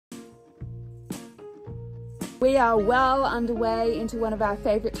We are well underway into one of our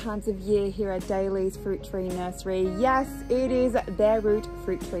favourite times of year here at Daleys Fruit Tree Nursery. Yes, it is bare root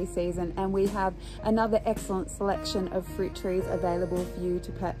fruit tree season, and we have another excellent selection of fruit trees available for you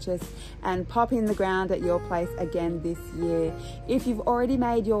to purchase and pop in the ground at your place again this year. If you've already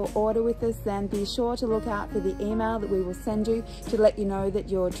made your order with us, then be sure to look out for the email that we will send you to let you know that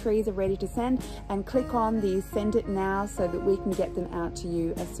your trees are ready to send, and click on the send it now so that we can get them out to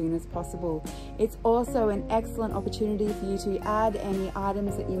you as soon as possible. It's also an excellent opportunity for you to add any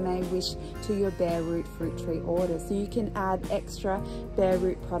items that you may wish to your bare root fruit tree order, so you can add extra bare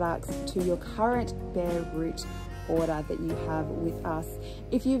root products to your current bare root order that you have with us.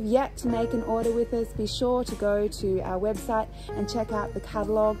 If you've yet to make an order with us, be sure to go to our website and check out the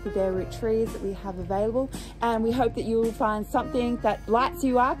catalogue for bare root trees that we have available, and we hope that you'll find something that lights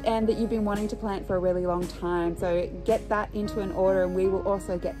you up and that you've been wanting to plant for a really long time. So get that into an order, and we will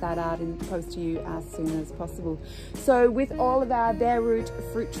also get that out and post to you as soon as possible. So with all of our bare root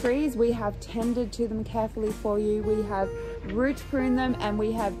fruit trees, we have tended to them carefully for you. We have root pruned them and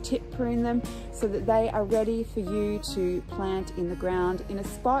we have tip pruned them so that they are ready for you to plant in the ground in a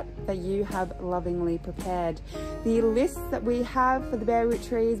spot that you have lovingly prepared. The lists that we have for the bare root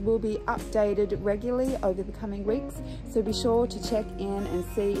trees will be updated regularly over the coming weeks, so be sure to check in and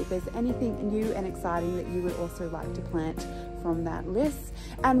see if there's anything new and exciting that you would also like to plant from that list.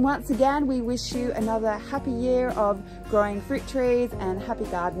 And once again, we wish you another happy year of growing fruit trees and happy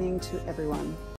gardening to everyone.